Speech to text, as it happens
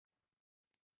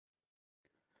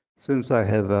Since I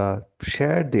have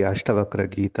shared the Ashtavakra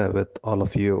Gita with all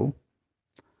of you,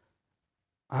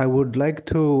 I would like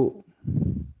to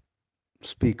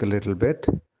speak a little bit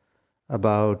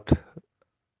about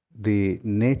the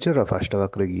nature of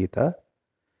Ashtavakra Gita,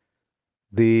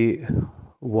 the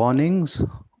warnings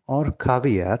or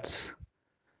caveats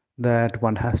that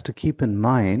one has to keep in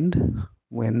mind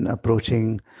when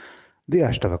approaching the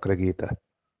Ashtavakra Gita.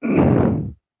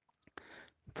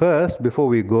 First, before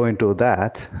we go into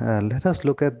that, let us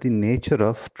look at the nature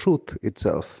of truth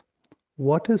itself.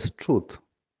 What is truth?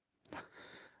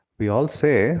 We all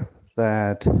say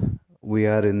that we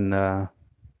are in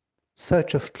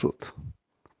search of truth.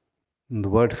 The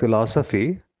word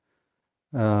philosophy,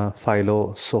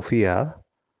 philosophia,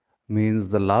 means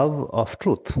the love of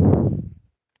truth.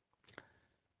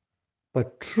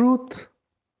 But truth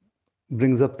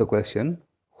brings up the question,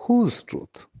 whose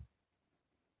truth?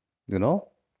 You know,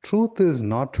 truth is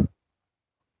not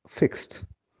fixed,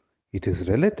 it is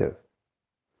relative.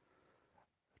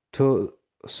 So,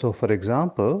 for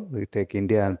example, we take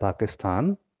India and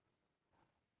Pakistan.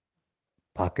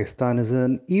 Pakistan is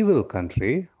an evil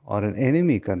country or an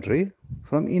enemy country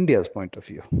from India's point of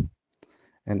view.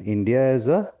 And India is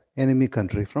an enemy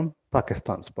country from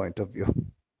Pakistan's point of view.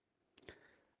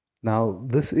 Now,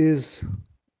 this is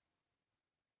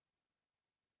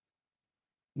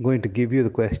going to give you the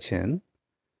question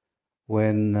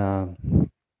when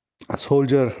a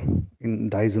soldier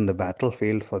dies in the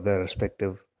battlefield for their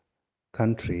respective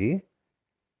country,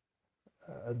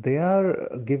 they are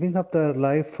giving up their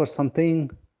life for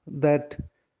something that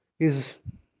is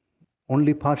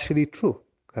only partially true,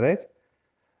 correct?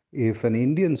 If an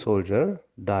Indian soldier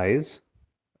dies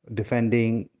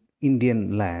defending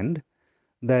Indian land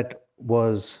that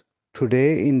was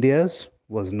today India's,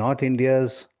 was not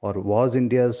India's, or was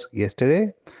India's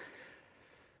yesterday,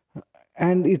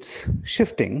 and it's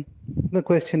shifting, the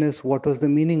question is, what was the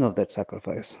meaning of that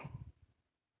sacrifice?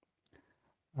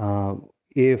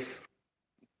 If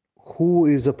who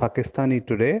is a Pakistani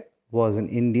today was an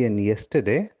Indian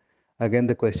yesterday, again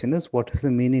the question is, what is the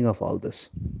meaning of all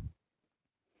this?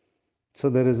 So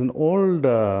there is an old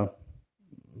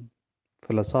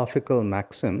philosophical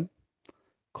maxim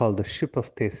called the ship of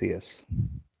Theseus.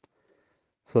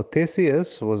 So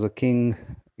Theseus was a king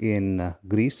in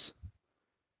Greece,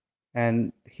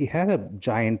 and he had a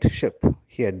giant ship.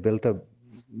 He had built a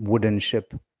wooden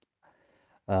ship,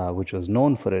 which was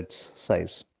known for its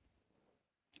size.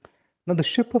 Now, the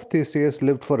ship of Theseus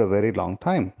lived for a very long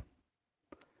time,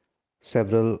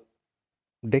 several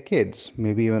decades,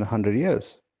 maybe even 100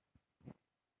 years.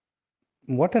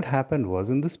 What had happened was,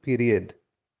 in this period,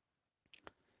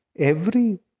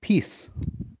 every piece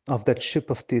of that ship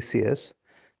of Theseus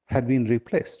had been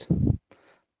replaced.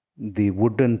 The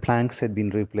wooden planks had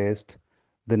been replaced,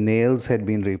 the nails had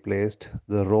been replaced,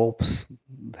 the ropes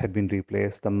had been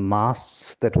replaced, the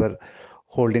masts that were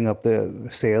holding up the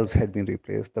sails had been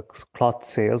replaced, the cloth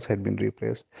sails had been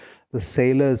replaced, the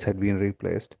sailors had been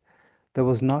replaced. There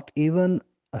was not even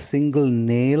a single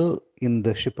nail in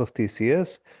the ship of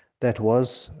Theseus that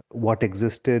was what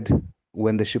existed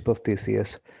when the ship of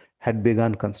Theseus had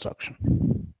begun construction.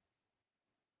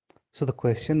 So the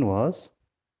question was,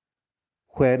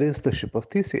 where is the ship of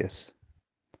Theseus?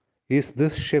 Is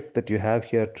this ship that you have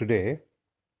here today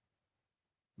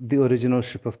the original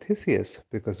ship of Theseus?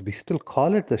 Because we still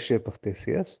call it the ship of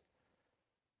Theseus.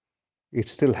 It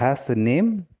still has the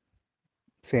name,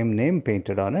 same name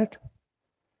painted on it,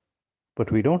 but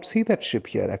we don't see that ship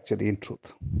here actually in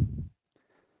truth.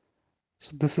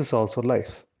 So this is also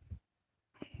life.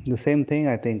 The same thing,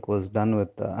 I think, was done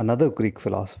with another Greek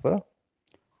philosopher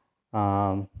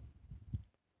um,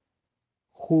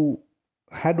 who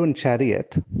had one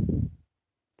chariot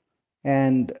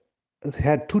and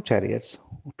had two chariots.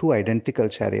 Two identical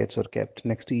chariots were kept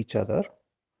next to each other.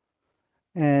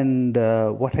 And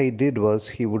what I did was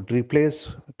he would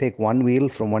take one wheel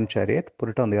from one chariot, put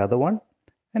it on the other one,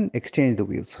 and exchange the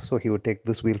wheels. So he would take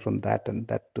this wheel from that and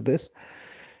that to this.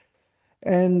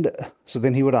 And so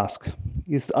then he would ask,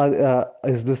 is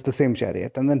this the same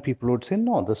chariot? And then people would say,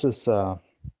 no, the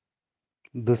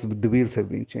wheels have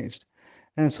been changed.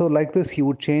 And so like this, he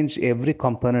would change every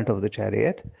component of the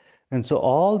chariot. And so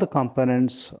all the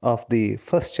components of the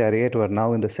first chariot were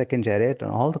now in the second chariot,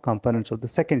 and all the components of the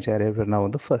second chariot were now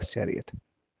in the first chariot.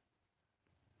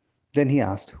 Then he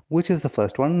asked, which is the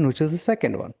first one and which is the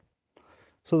second one?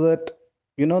 So that,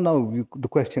 the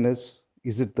question is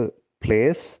it the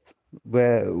place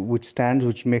which stands,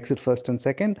 which makes it first and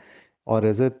second, or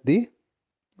is it the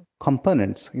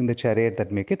components in the chariot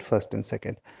that make it first and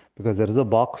second? Because there is a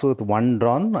box with one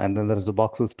drawn, and then there is a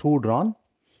box with two drawn,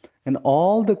 and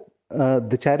all the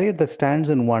The chariot that stands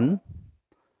in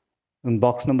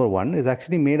box number one is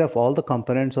actually made of all the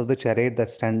components of the chariot that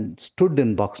stood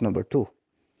in box number two.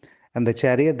 And the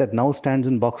chariot that now stands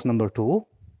in box number two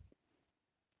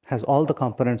has all the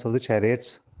components of the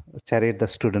chariot that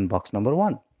stood in box number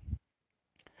one.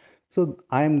 So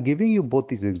I am giving you both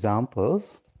these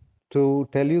examples to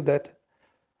tell you that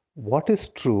what is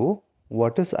true,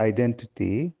 what is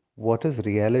identity, what is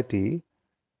reality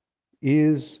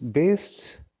is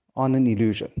based on an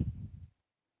illusion.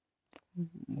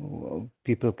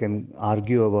 People can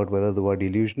argue about whether the word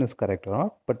illusion is correct or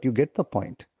not, but you get the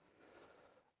point.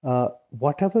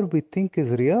 Whatever we think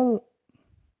is real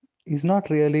is not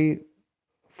really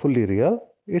fully real.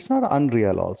 It's not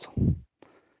unreal also.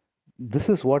 This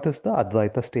is what is the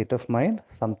Advaita state of mind.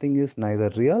 Something is neither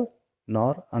real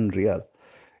nor unreal.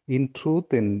 In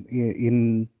truth,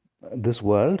 in this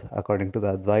world, according to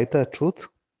the Advaita truth,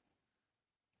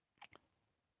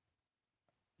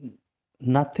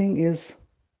 nothing is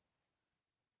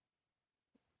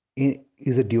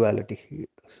a duality.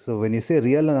 So when you say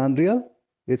real and unreal,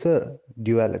 it's a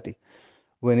duality.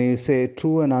 When you say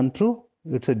true and untrue,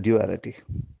 it's a duality.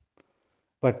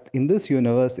 But in this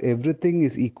universe, everything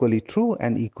is equally true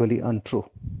and equally untrue.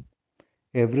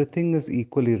 Everything is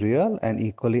equally real and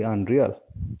equally unreal.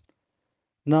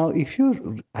 Now, if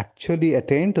you actually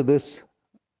attain to this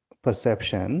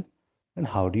perception, then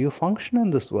how do you function in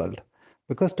this world?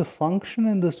 Because to function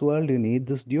in this world, you need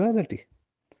this duality.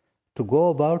 To go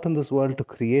about in this world, to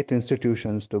create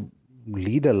institutions, to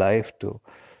lead a life, to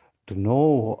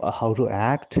know how to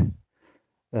act,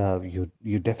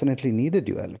 you definitely need a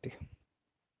duality.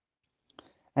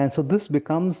 And so this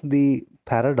becomes the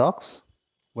paradox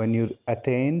when you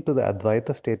attain to the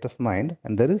Advaita state of mind.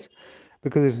 And there is,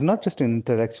 because it's not just an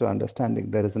intellectual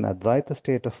understanding, there is an Advaita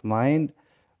state of mind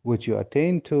which you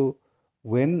attain to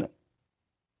when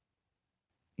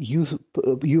you,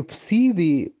 you see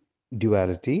the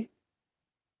duality,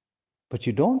 but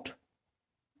you don't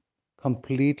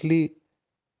completely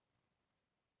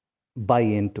buy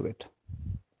into it.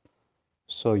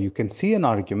 So you can see an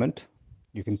argument,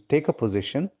 you can take a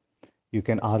position, you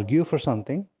can argue for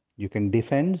something, you can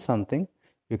defend something,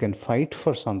 you can fight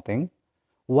for something,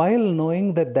 while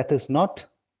knowing that that is not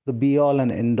the be all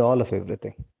and end all of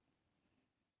everything.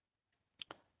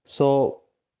 So,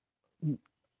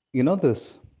 you know,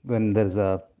 this when there's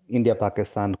a India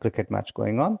Pakistan cricket match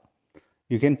going on,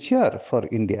 you can cheer for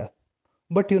India,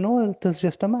 but you know, it is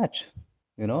just a match.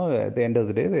 You know, at the end of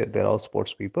the day, they're all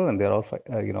sports people and they're all,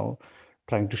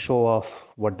 trying to show off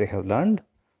what they have learned.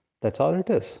 That's all it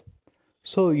is.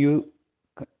 So you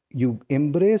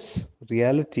embrace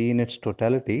reality in its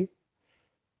totality,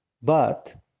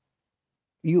 but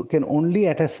you can only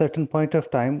at a certain point of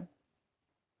time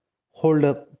hold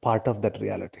a part of that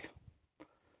reality.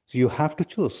 So you have to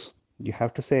choose. You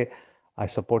have to say, I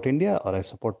support India or I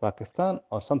support Pakistan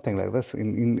or something like this.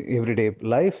 In everyday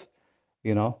life,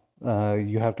 you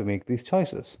have to make these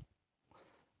choices.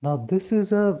 Now, this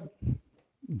is a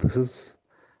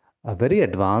very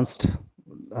advanced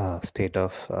state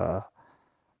of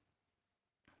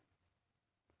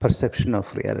perception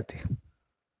of reality.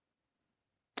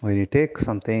 When you take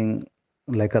something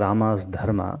like Rama's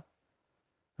dharma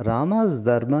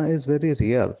is very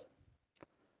real.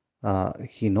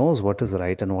 He knows what is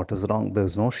right and what is wrong. There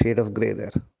is no shade of gray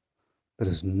there. There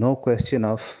is no question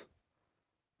of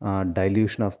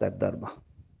dilution of that dharma.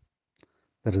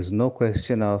 There is no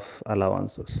question of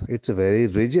allowances. It's a very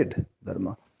rigid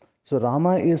dharma. So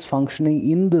Rama is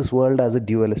functioning in this world as a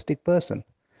dualistic person.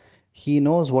 He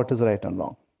knows what is right and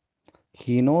wrong.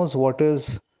 He knows what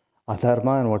is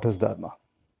adharma and what is dharma.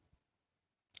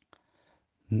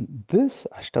 This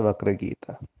Ashtavakra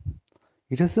Gita,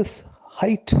 it is this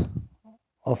height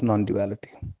of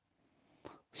non-duality.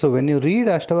 So when you read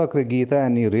Ashtavakra Gita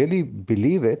and you really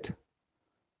believe it,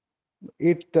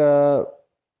 it can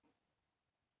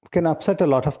upset a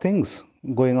lot of things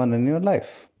going on in your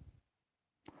life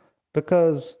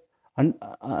because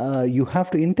you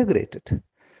have to integrate it.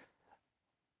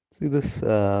 See this.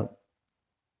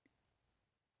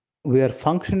 We are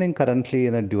functioning currently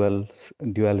in a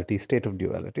duality state of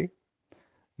duality.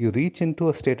 You reach into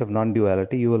a state of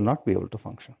non-duality, you will not be able to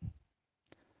function.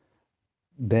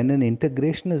 Then an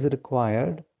integration is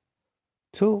required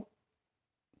to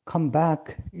come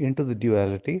back into the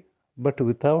duality, but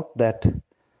without that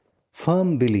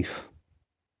firm belief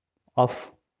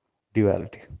of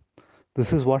duality.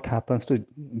 This is what happens to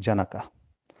Janaka.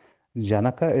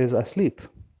 Janaka is asleep,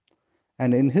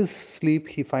 and in his sleep,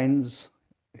 he finds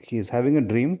he is having a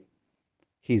dream.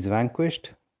 He is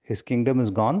vanquished, his kingdom is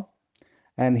gone,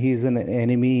 and he's an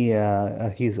enemy.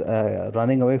 He's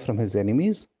running away from his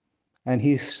enemies, and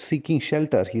he's seeking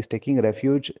shelter. He's taking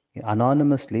refuge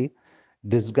anonymously,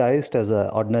 disguised as an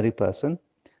ordinary person.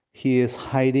 He is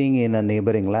hiding in a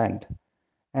neighboring land,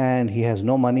 and he has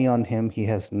no money on him. He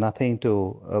has nothing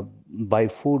to buy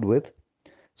food with.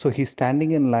 So he's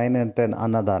standing in line at an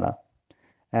annadana.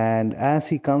 And as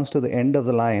he comes to the end of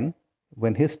the line,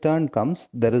 when his turn comes,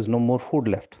 there is no more food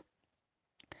left.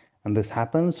 And this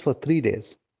happens for 3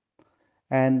 days.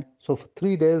 And so for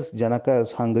 3 days, Janaka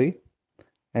is hungry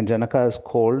and Janaka is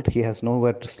cold. He has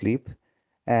nowhere to sleep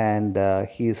and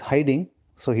he is hiding.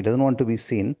 So he doesn't want to be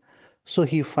seen. So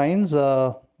he finds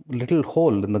a little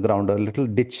hole in the ground, a little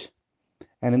ditch.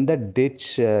 And in that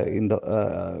ditch, in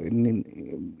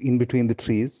between the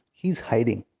trees, he's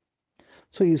hiding.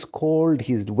 So he's cold,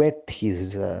 he's wet,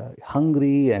 he's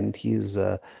hungry, and he's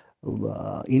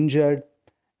injured.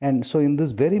 And so, in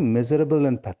this very miserable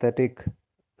and pathetic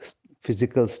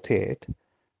physical state,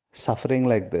 suffering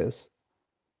like this,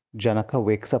 Janaka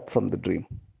wakes up from the dream.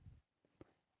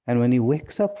 And when he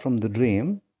wakes up from the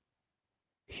dream,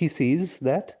 he sees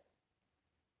that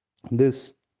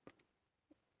this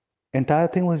entire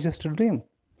thing was just a dream.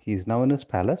 He's now in his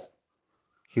palace.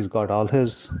 He's got all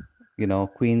his,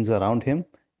 queens around him.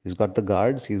 He's got the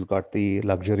guards. He's got the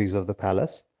luxuries of the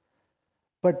palace.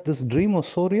 But this dream was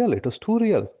so real. It was too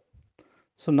real.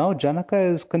 So now Janaka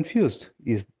is confused.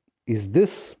 Is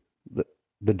this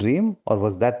the dream or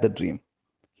was that the dream?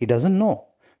 He doesn't know.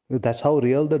 That's how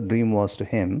real the dream was to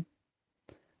him.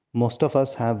 Most of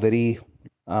us have very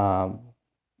um,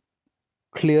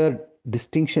 clear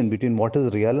distinction between what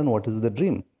is real and what is the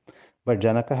dream. But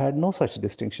Janaka had no such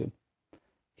distinction.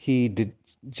 He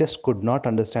just could not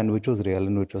understand which was real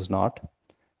and which was not.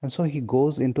 And so he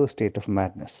goes into a state of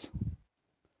madness.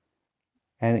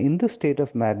 And in this state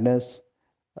of madness,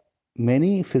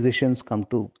 many physicians come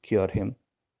to cure him,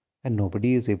 and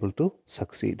nobody is able to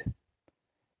succeed.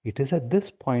 It is at this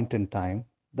point in time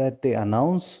that they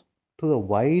announce to the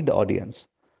wide audience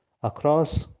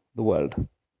across the world,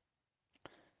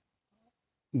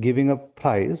 giving a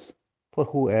prize for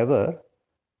whoever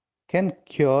can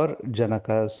cure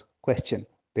Janaka's question.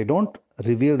 They don't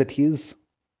reveal that he's,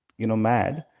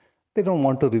 mad. They don't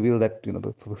want to reveal that,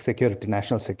 the security,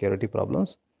 national security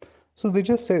problems. So they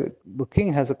just say the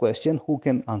king has a question, who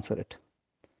can answer it?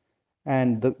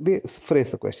 And they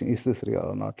phrase the question, is this real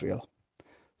or not real?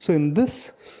 So in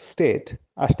this state,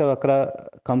 Ashtavakra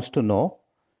comes to know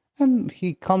and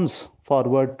he comes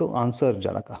forward to answer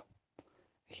Janaka.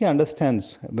 He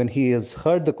understands when he has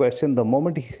heard the question, the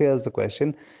moment he hears the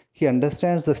question, he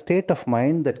understands the state of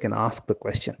mind that can ask the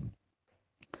question.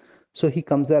 So he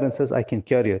comes there and says, I can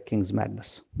cure your king's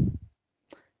madness.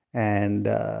 And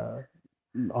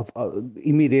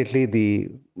immediately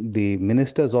the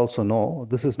ministers also know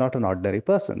this is not an ordinary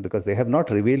person because they have not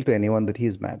revealed to anyone that he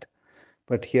is mad.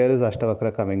 But here is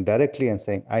Ashtavakra coming directly and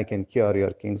saying, I can cure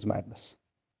your king's madness.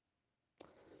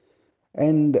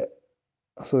 And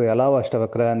so they allow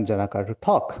Ashtavakra and Janaka to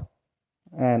talk.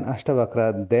 And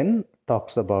Ashtavakra then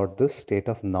talks about this state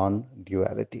of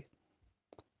non-duality.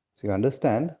 So you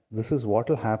understand, this is what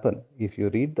will happen if you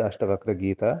read the Ashtavakra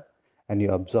Gita and you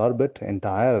absorb it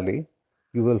entirely.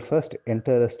 You will first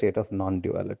enter a state of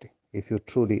non-duality if you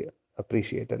truly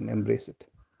appreciate and embrace it.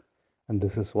 And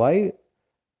this is why,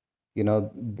 in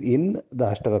the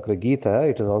Ashtavakra Gita,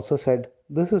 it is also said,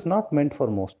 this is not meant for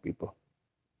most people.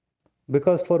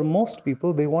 Because for most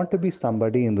people, they want to be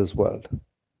somebody in this world.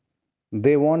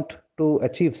 They want to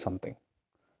achieve something.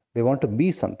 They want to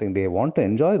be something. They want to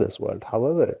enjoy this world,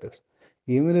 however it is.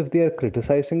 Even if they are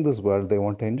criticizing this world, they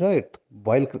want to enjoy it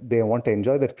while they want to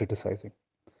enjoy that criticizing.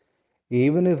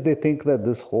 Even if they think that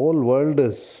this whole world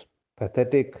is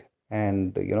pathetic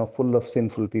and full of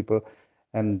sinful people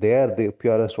and they are the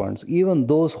purest ones, even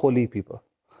those holy people,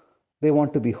 they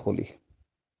want to be holy.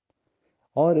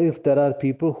 Or if there are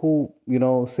people who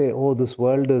say, oh, this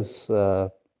world is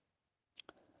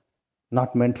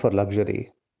not meant for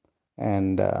luxury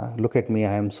and look at me,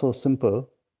 I am so simple.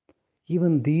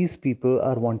 Even these people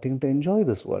are wanting to enjoy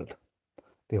this world.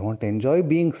 They want to enjoy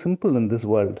being simple in this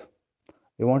world.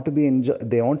 They want to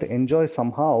they want to enjoy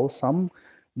somehow some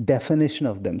definition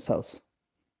of themselves.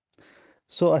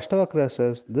 So Ashtavakra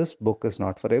says this book is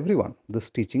not for everyone. This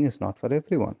teaching is not for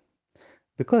everyone.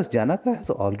 Because Janaka has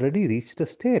already reached a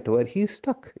state where he is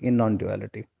stuck in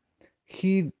non-duality.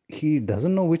 He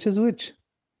doesn't know which is which.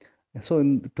 So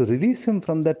to release him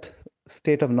from that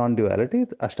state of non-duality,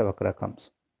 Ashtavakra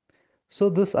comes. So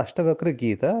this Ashtavakra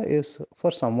Gita is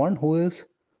for someone who is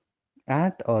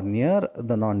at or near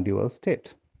the non-dual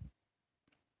state.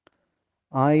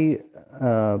 I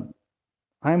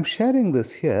I'm sharing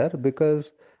this here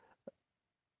because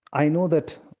I know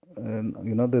that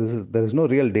there is no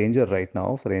real danger right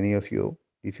now for any of you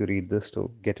if you read this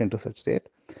to get into such state.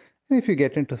 And if you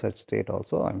get into such state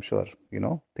also, I'm sure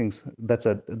things that's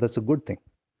a good thing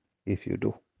if you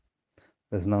do.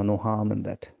 There's now no harm in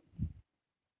that,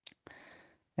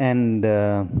 and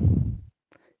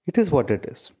it is what it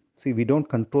is. See, we don't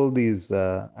control these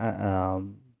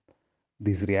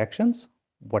reactions.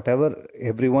 Whatever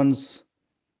everyone's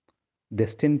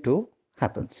destined to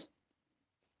happens.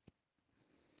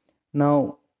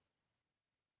 Now,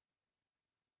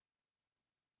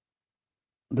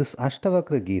 this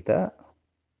Ashtavakra Gita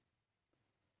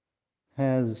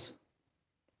has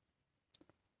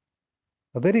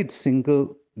a very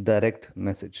single, direct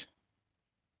message.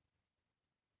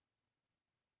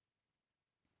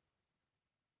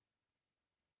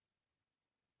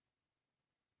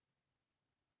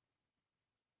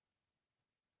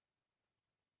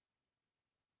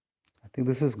 I think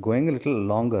this is going a little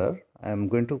longer. I'm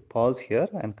going to pause here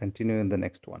and continue in the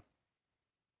next one.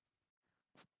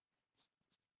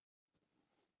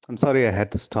 I'm sorry I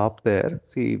had to stop there.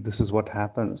 See, this is what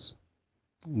happens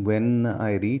when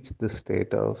I reach this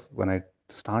state of when I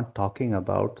start talking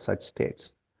about such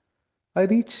states. I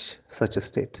reach such a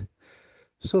state.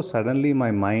 So suddenly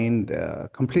my mind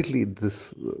completely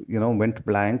went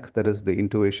blank. That is the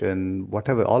intuition,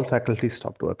 whatever, all faculties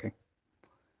stopped working.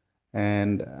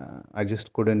 And I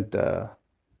just couldn't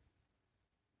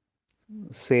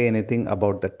say anything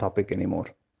about that topic anymore.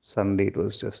 Suddenly it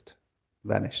was just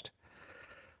vanished.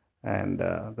 And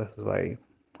this is why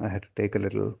I had to take a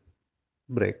little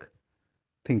break,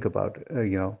 think about,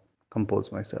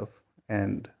 compose myself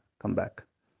and come back.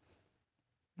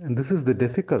 And this is the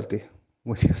difficulty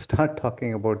when you start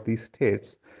talking about these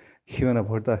states, even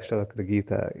about the Ashtavakra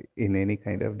Gita in any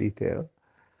kind of detail.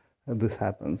 This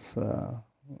happens.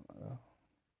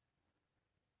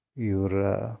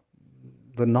 Your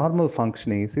the normal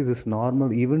functioning. See, this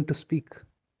normal, even to speak,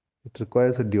 it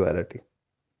requires a duality.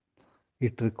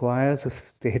 It requires a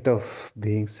state of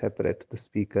being separate. The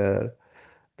speaker,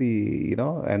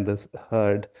 and this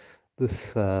heard.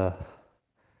 This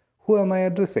who am I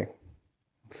addressing?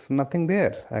 There's nothing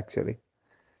there actually.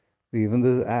 Even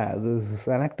this is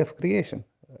an act of creation.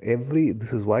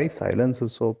 This is why silence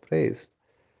is so praised,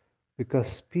 because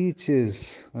speech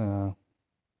is an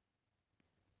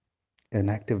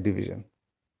act of division.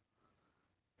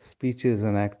 Speech is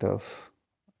an act of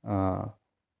uh,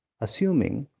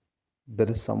 assuming there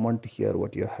is someone to hear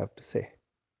what you have to say,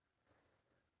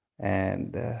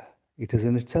 and it is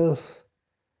in itself,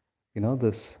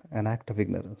 this an act of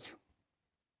ignorance.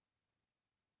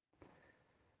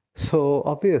 So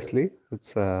obviously,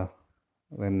 it's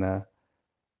when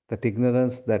that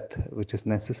ignorance that which is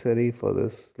necessary for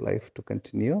this life to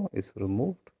continue is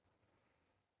removed,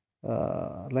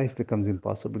 life becomes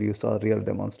impossible. You saw a real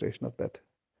demonstration of that.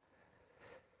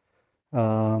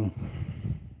 Um,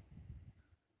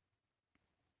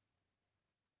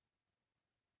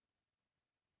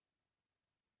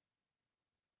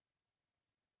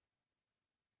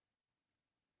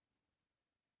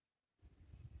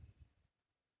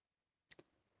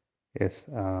 yes,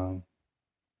 I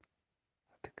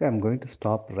think I'm going to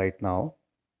stop right now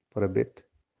for a bit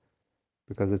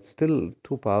because it's still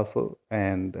too powerful,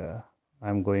 and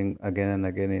I'm going again and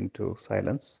again into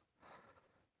silence.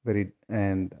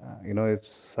 It's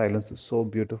silence is so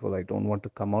beautiful. I don't want to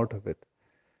come out of it.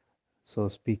 So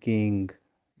speaking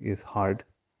is hard.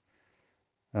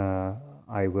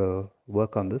 I will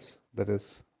work on this. That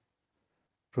is,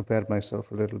 prepare myself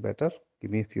a little better.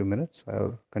 Give me a few minutes.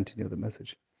 I'll continue the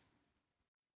message.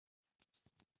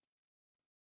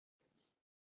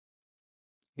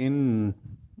 In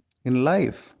in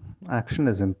life, action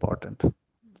is important.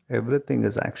 Everything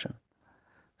is action.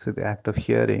 So the act of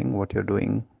hearing what you're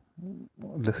doing,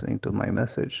 listening to my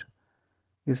message,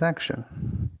 is action.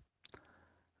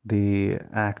 The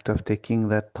act of taking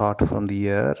that thought from the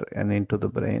ear and into the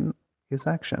brain is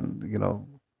action.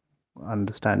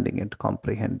 Understanding it,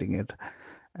 comprehending it,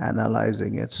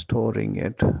 analyzing it, storing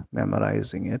it,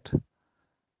 memorizing it,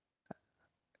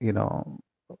 you know,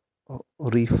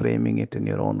 reframing it in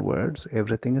your own words,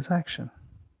 everything is action.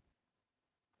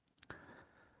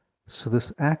 So,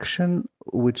 this action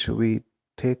which we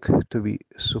take to be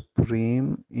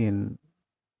supreme in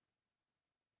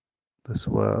this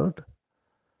world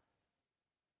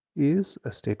is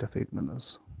a state of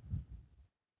ignorance.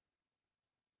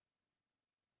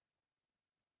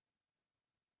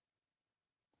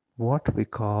 What we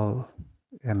call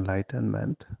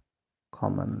enlightenment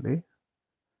commonly,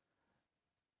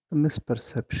 the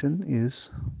misperception is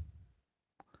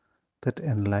that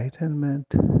enlightenment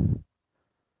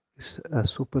is a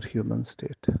superhuman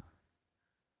state,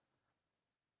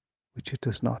 which it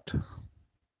is not.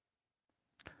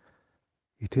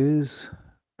 It is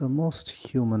the most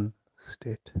human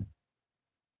state.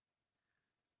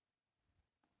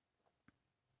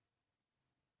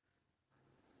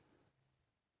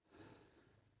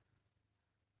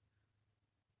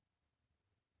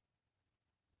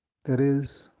 There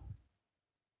is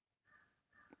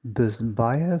this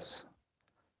bias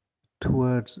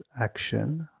towards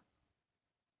action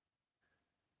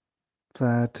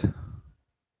that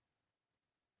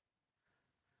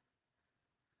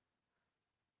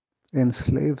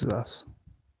enslaves us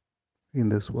in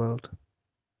this world.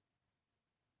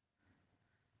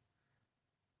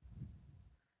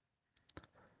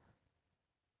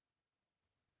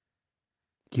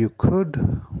 You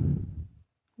could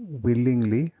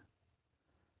willingly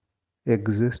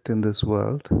exist in this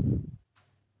world,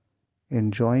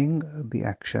 enjoying the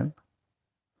action,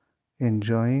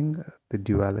 enjoying the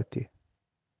duality.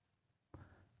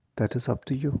 That is up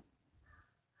to you.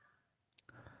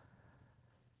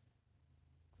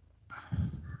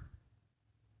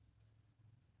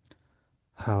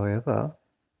 However,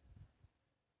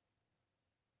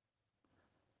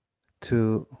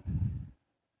 to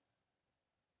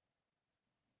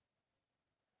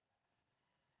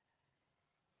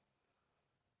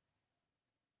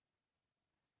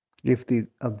if the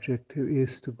objective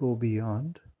is to go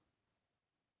beyond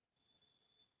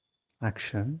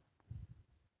action,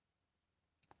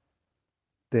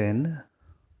 then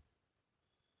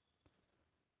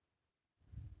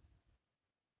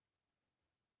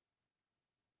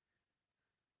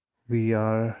we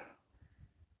are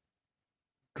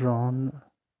drawn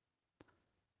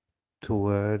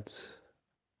towards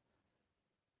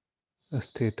a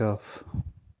state of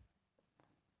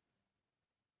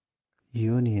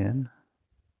union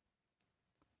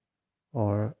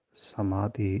or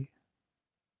samadhi,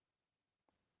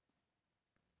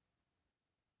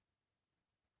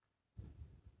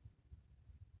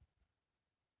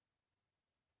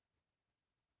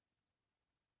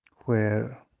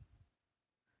 where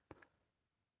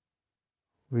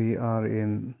we are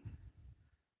in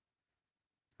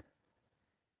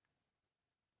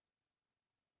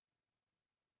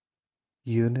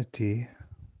unity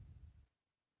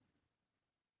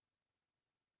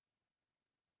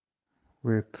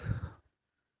with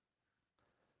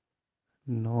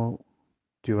no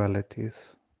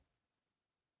dualities.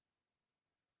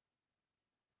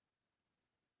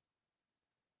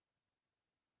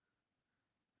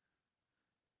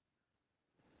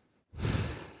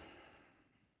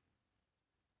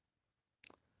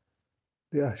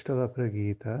 The Ashtavakra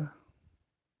Gita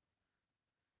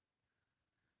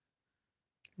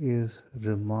is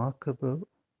remarkable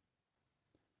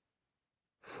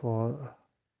for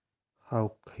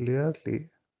how clearly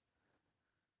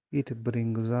it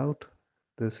brings out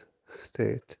this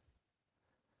state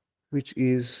which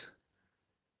is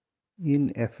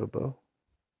ineffable,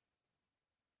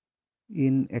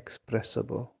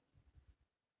 inexpressible.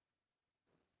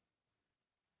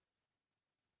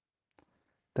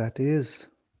 That is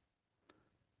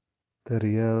the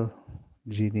real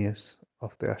genius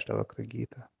of the Ashtavakra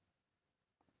Gita.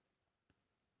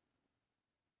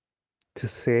 To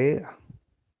say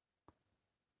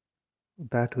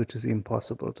that which is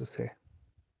impossible to say.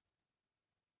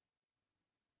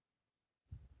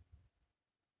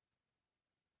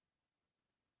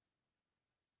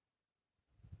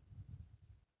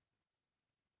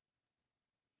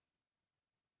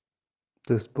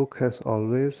 This book has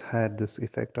always had this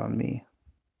effect on me.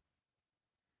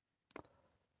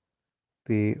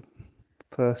 The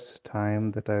first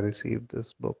time that I received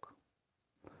this book,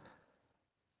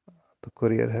 the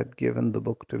courier had given the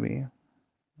book to me.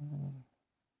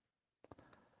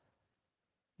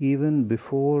 Even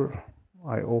before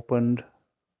I opened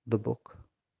the book,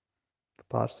 the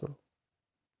parcel,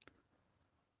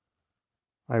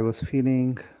 I was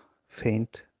feeling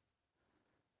faint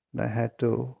and I had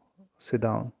to sit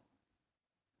down.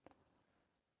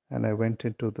 And I went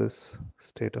into this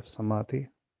state of samadhi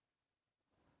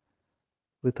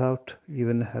without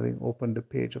even having opened a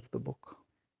page of the book.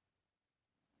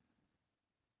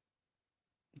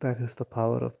 That is the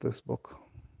power of this book.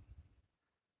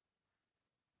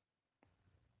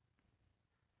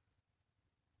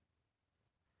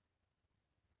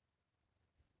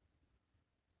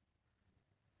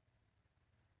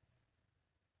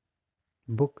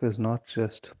 Book is not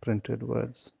just printed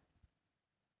words.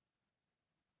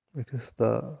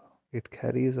 It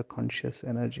carries a conscious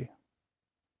energy.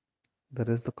 That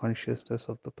is the consciousness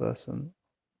of the person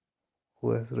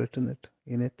who has written it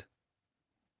in it.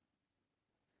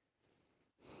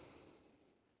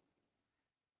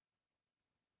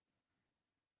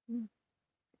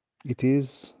 It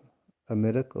is a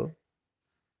miracle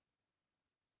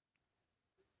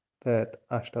that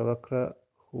Ashtavakra,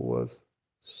 who was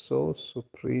so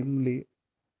supremely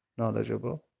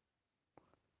knowledgeable,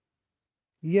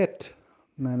 yet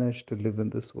managed to live in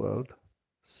this world,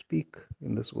 speak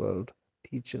in this world,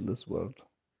 teach in this world.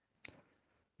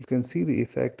 You can see the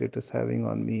effect it is having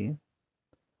on me.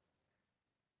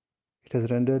 It has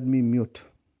rendered me mute.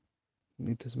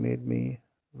 It has made me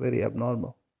very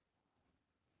abnormal.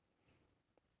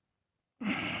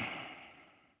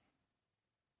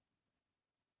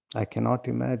 I cannot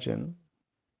imagine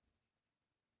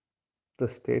the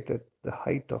state at the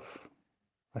height of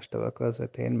Ashtavakra's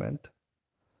attainment,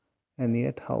 and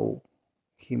yet how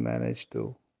he managed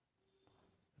to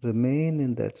remain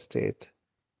in that state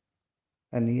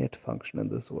and yet function in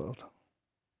this world.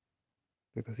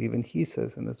 Because even he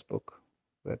says in his book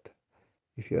that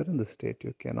if you're in this state,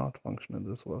 you cannot function in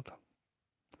this world.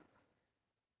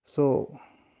 So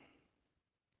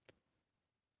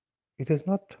it is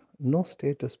not, no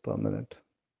state is permanent.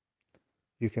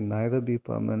 You can neither be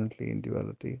permanently in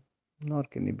duality, nor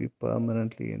can you be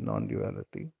permanently in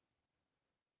non-duality.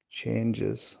 Change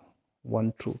is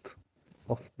one truth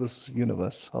of this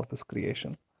universe, of this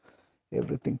creation.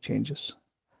 Everything changes.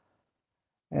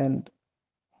 And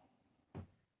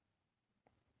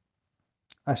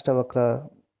Ashtavakra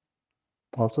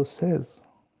also says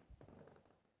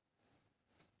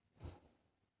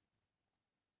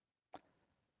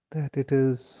that it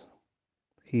is,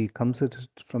 he comes at it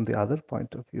from the other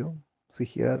point of view. See,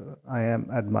 here I am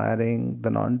admiring the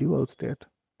non-dual state.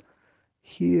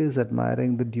 He is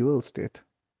admiring the dual state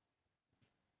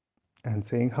and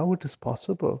saying how it is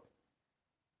possible,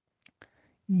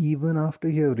 even after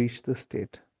you have reached the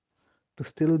state, to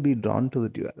still be drawn to the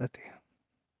duality.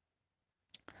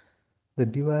 The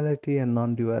duality and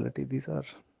non-duality, these are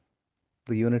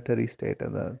the unitary state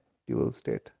and the dual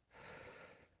state.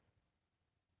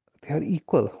 They are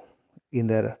equal in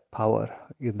their power,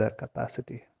 in their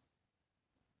capacity.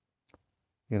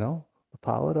 You know, the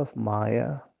power of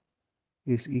Maya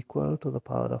is equal to the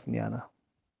power of Jnana.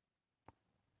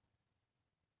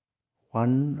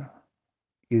 One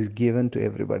is given to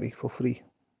everybody for free.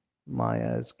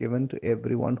 Maya is given to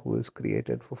everyone who is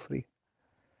created for free.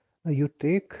 Now you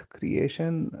take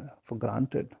creation for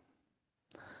granted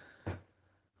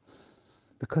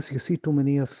because you see too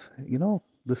many of,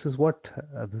 this is what,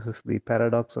 this is the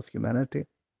paradox of humanity.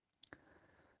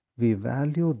 We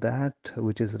value that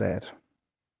which is rare.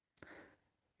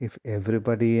 If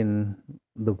everybody in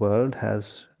the world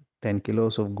has 10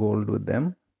 kilos of gold with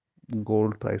them,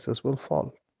 gold prices will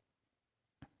fall.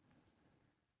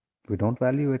 We don't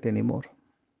value it anymore.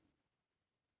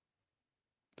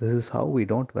 This is how we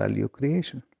don't value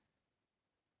creation.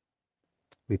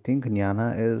 We think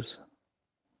jnana is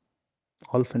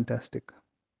all fantastic.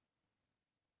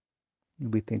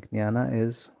 We think jnana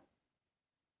is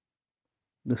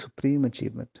the supreme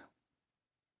achievement.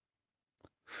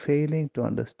 Failing to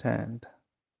understand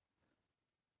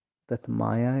that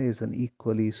Maya is an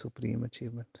equally supreme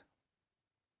achievement.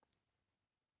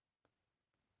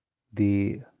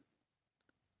 The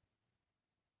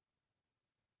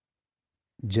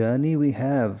journey we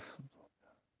have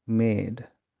made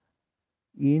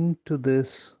into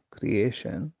this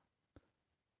creation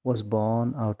was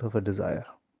born out of a desire.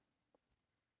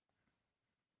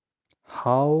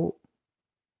 How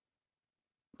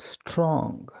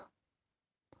strong,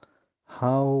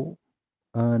 how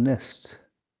earnest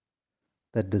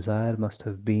that desire must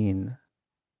have been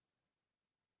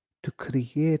to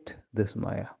create this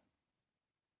Maya.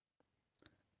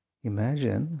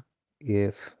 Imagine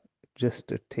if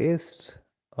just a taste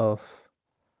of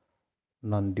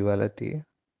non-duality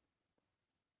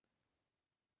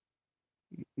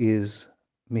is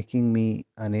making me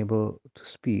unable to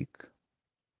speak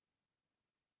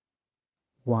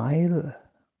while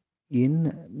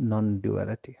in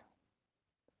non-duality,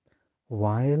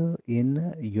 while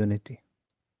in unity,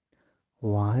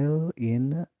 while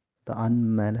in the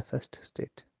unmanifest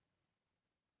state.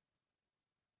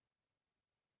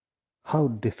 How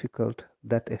difficult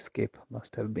that escape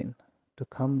must have been to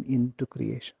come into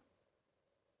creation.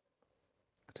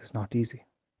 It is not easy.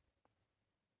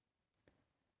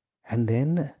 And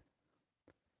then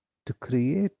to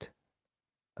create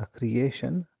a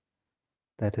creation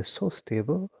that is so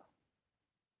stable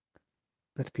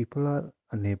that people are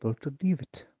unable to leave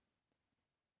it.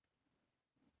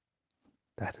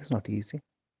 That is not easy.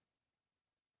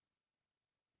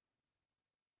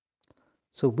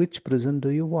 So which prison do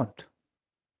you want?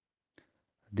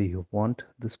 Do you want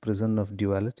this prison of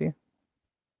duality?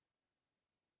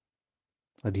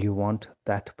 Or do you want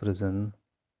that prison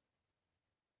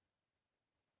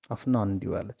of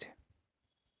non-duality.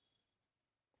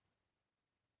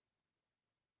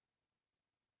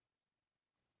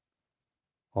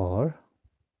 Or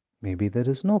maybe there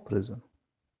is no prison.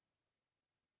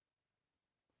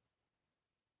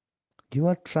 You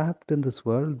are trapped in this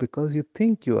world because you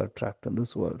think you are trapped in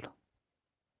this world.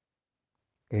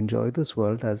 Enjoy this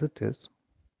world as it is.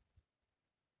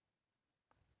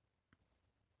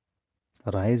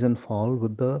 Rise and fall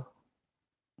with the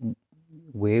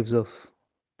waves of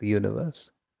the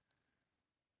universe,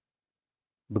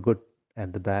 the good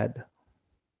and the bad,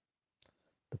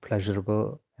 the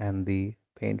pleasurable and the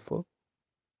painful.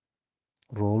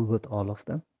 Roll with all of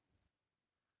them,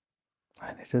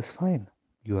 and it is fine.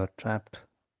 You are trapped.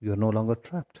 You are no longer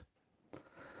trapped.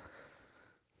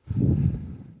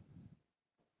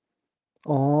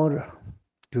 Or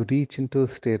you reach into a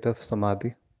state of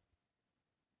samadhi,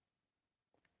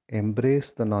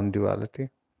 embrace the non duality,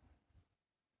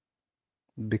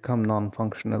 become non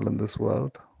functional in this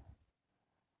world,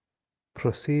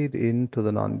 proceed into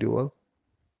the non dual,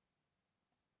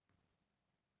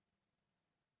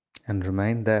 and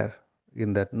remain there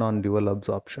in that non dual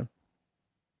absorption.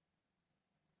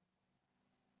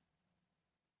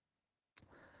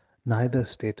 Neither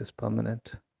state is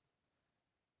permanent,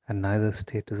 and neither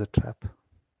state is a trap.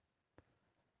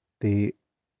 The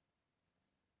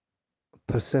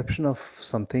perception of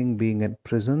something being in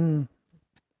prison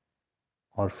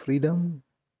or freedom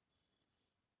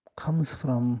comes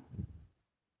from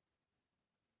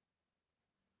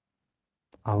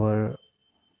our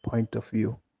point of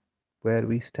view, where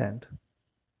we stand.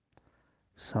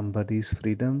 Somebody's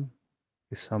freedom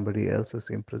is somebody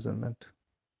else's imprisonment.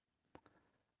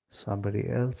 Somebody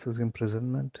else's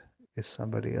imprisonment is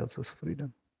somebody else's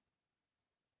freedom.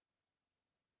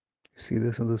 You see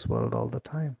this in this world all the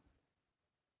time.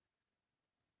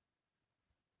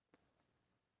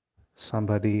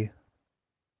 Somebody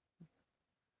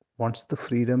wants the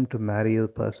freedom to marry a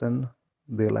person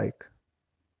they like.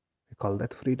 We call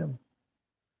that freedom.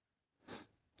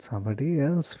 Somebody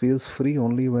else feels free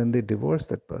only when they divorce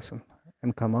that person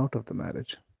and come out of the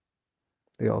marriage.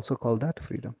 They also call that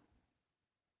freedom.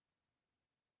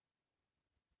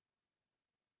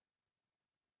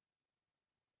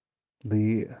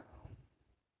 The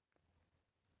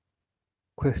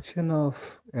question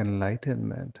of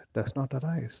enlightenment does not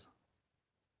arise,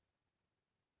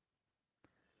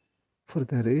 for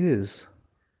there is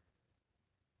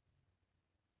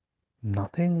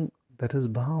nothing that is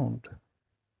bound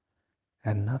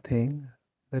and nothing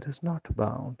that is not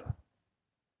bound.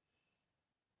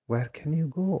 Where can you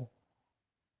go?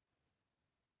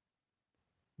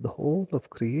 The whole of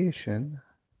creation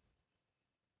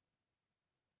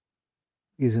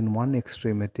is in one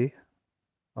extremity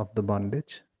of the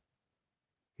bondage.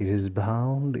 It is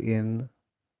bound in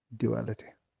duality.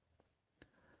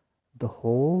 The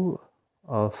whole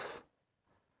of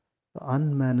the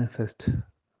unmanifest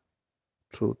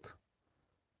truth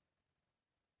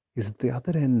is the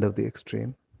other end of the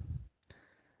extreme,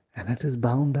 and it is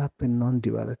bound up in non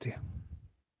duality.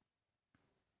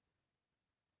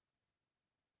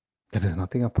 There is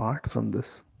nothing apart from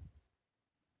this.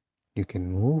 You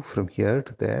can move from here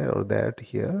to there or there to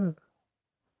here,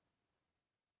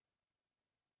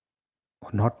 or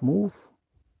not move.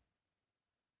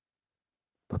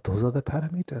 But those are the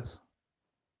parameters.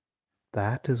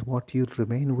 That is what you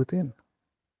remain within.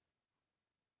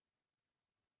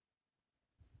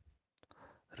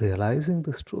 Realizing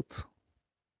this truth,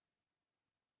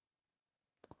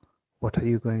 what are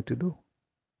you going to do?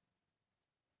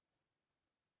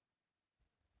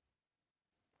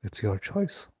 It's your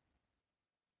choice.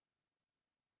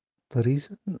 The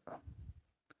reason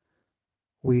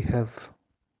we have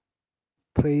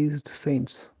praised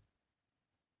saints,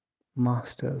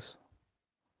 masters,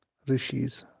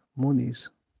 rishis, munis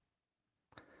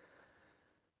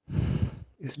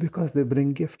is because they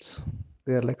bring gifts.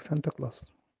 They are like Santa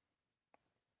Claus.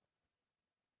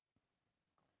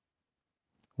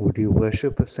 Would you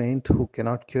worship a saint who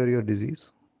cannot cure your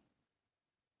disease?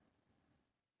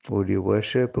 Would you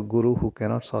worship a guru who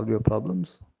cannot solve your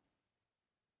problems?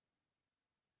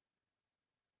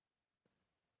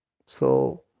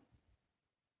 So,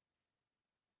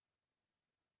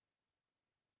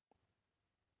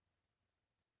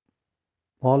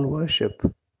 all worship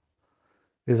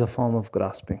is a form of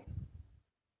grasping.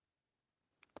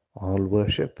 All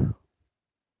worship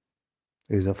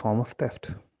is a form of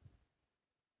theft.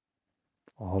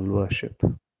 All worship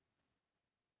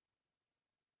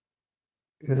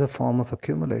is a form of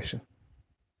accumulation.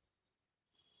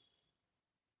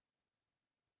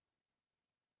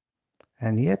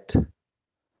 And yet,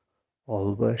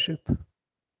 all worship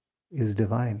is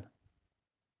divine.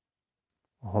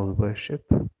 All worship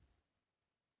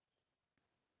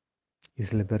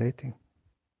is liberating.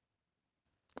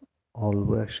 All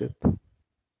worship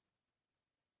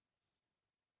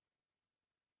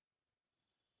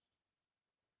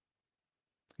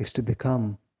is to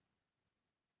become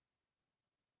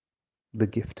the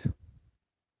gift.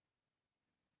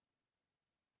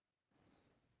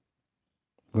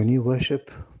 When you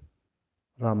worship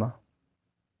Rama,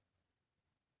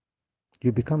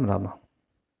 you become Rama.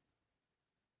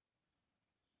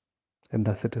 And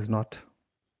thus it is not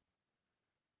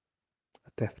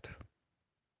a theft.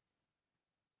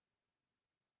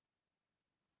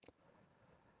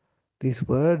 These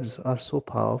words are so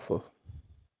powerful.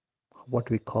 What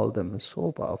we call them is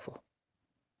so powerful.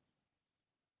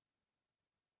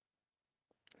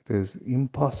 It is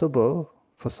impossible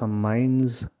for some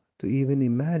minds to even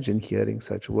imagine hearing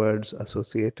such words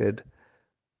associated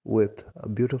with a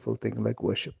beautiful thing like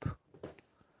worship.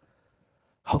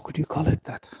 How could you call it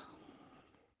that?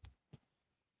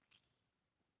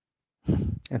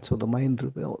 And so the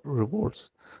mind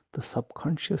revolts, the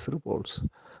subconscious revolts,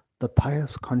 the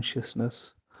pious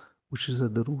consciousness, which is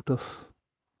at the root of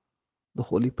the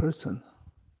holy person,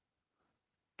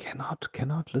 cannot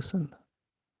listen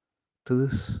to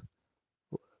this,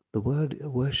 the word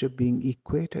worship being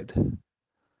equated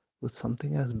with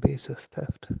something as base as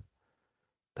theft.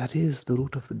 That is the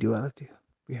root of the duality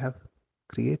we have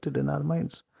created in our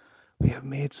minds. We have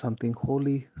made something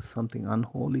holy, something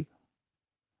unholy.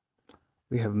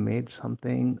 We have made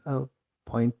something a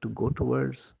point to go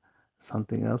towards,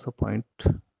 something else a point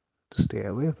to stay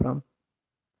away from.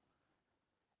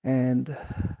 And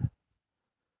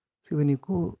see, when you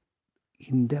go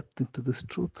in depth into this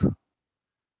truth,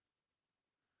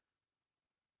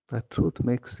 that truth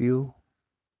makes you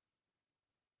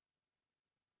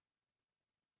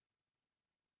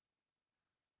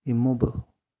immobile.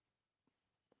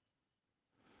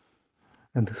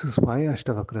 And this is why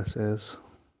Ashtavakra says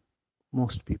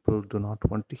most people do not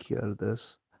want to hear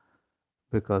this,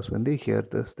 because when they hear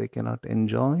this, they cannot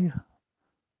enjoy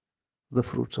the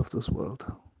fruits of this world.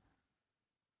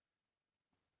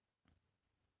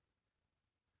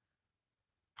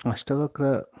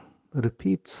 Ashtavakra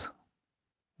repeats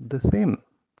the same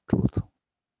truth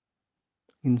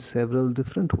in several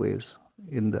different ways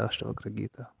in the Ashtavakra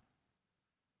Gita.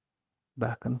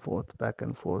 Back and forth, back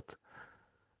and forth.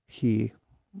 He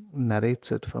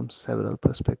narrates it from several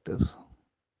perspectives.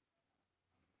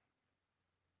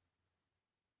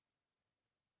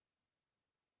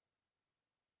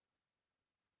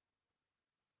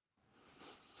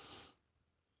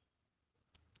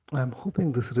 I'm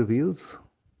hoping this reveals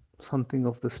something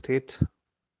of the state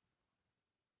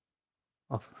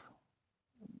of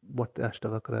what the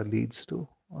Ashtavakra leads to,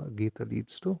 or Gita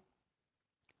leads to.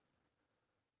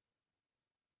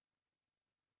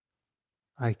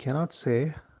 I cannot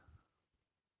say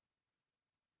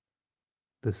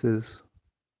this is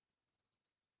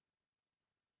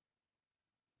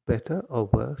better or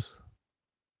worse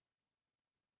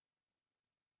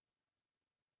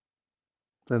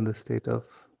than the state of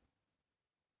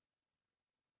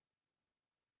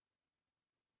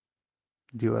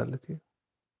duality.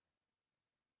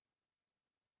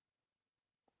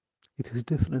 It is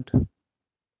different.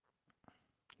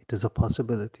 It is a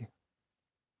possibility.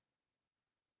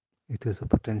 It is a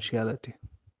potentiality.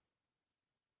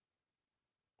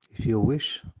 If you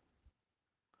wish,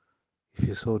 if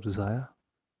you so desire,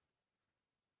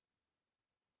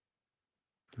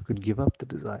 you could give up the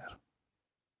desire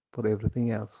for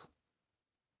everything else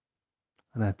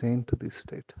and attain to this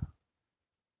state.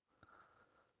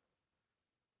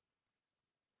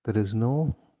 There is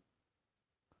no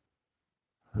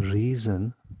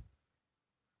reason,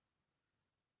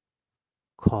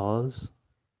 cause,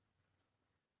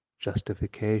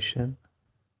 justification,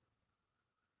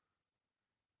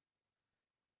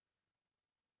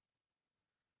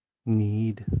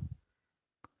 need,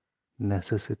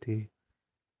 necessity,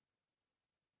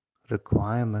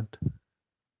 requirement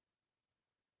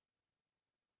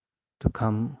to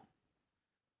come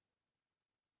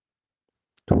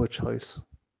to a choice.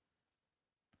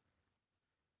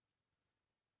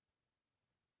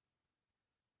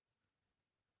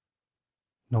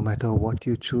 No matter what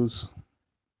you choose,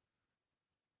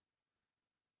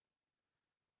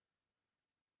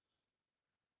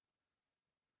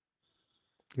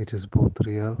 it is both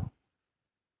real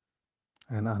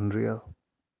and unreal.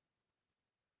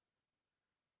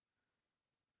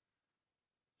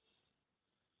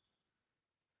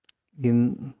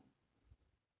 In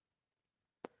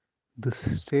the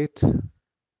state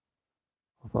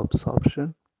of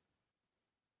absorption,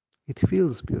 It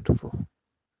feels beautiful.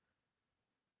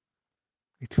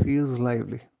 It feels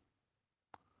lively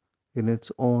in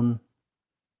its own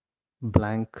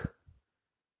blank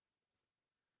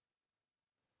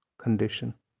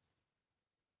condition,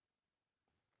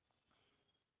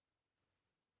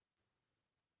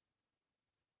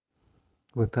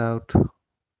 without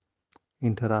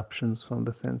interruptions from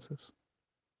the senses,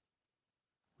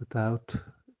 without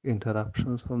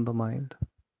interruptions from the mind.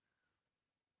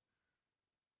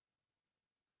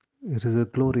 It is a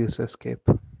glorious escape.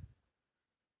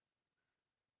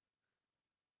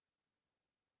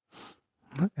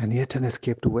 And yet, an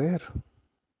escape to where?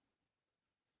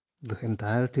 The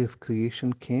entirety of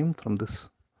creation came from this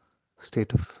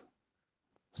state of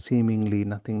seemingly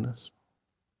nothingness.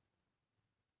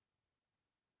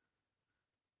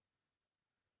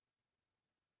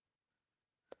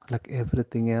 Like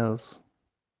everything else,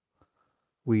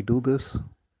 we do this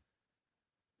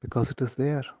because it is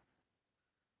there.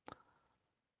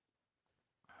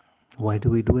 Why do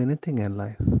we do anything in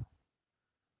life?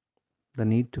 There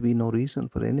need to be no reason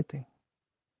for anything.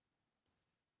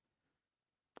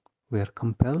 We are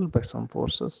compelled by some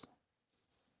forces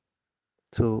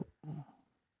to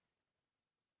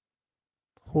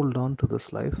hold on to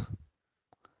this life.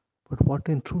 But what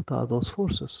in truth are those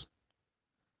forces?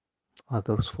 Are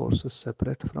those forces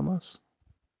separate from us?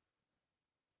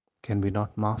 Can we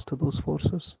not master those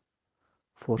forces?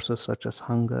 Forces such as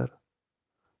hunger,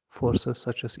 forces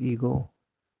such as ego,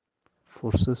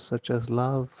 forces such as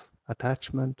love,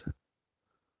 attachment.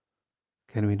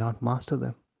 Can we not master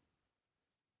them?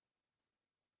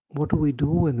 What do we do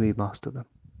when we master them?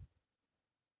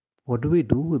 What do we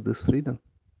do with this freedom?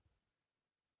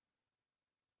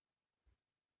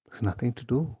 There's nothing to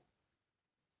do.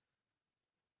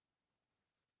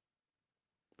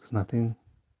 There's nothing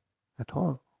at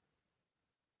all.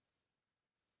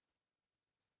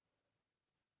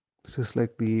 It's just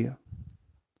like the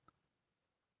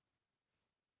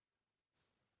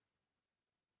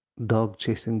dog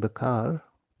chasing the car.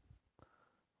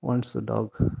 Once the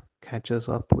dog catches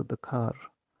up with the car,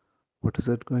 what is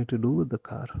it going to do with the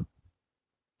car?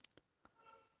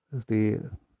 As the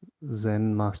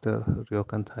Zen master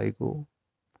Ryokan Taigo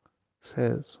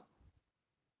says,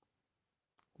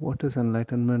 what is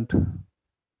enlightenment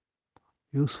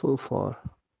useful for?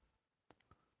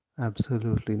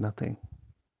 Absolutely nothing.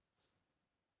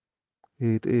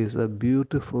 It is a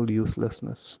beautiful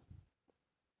uselessness.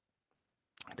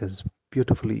 It is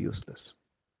beautifully useless.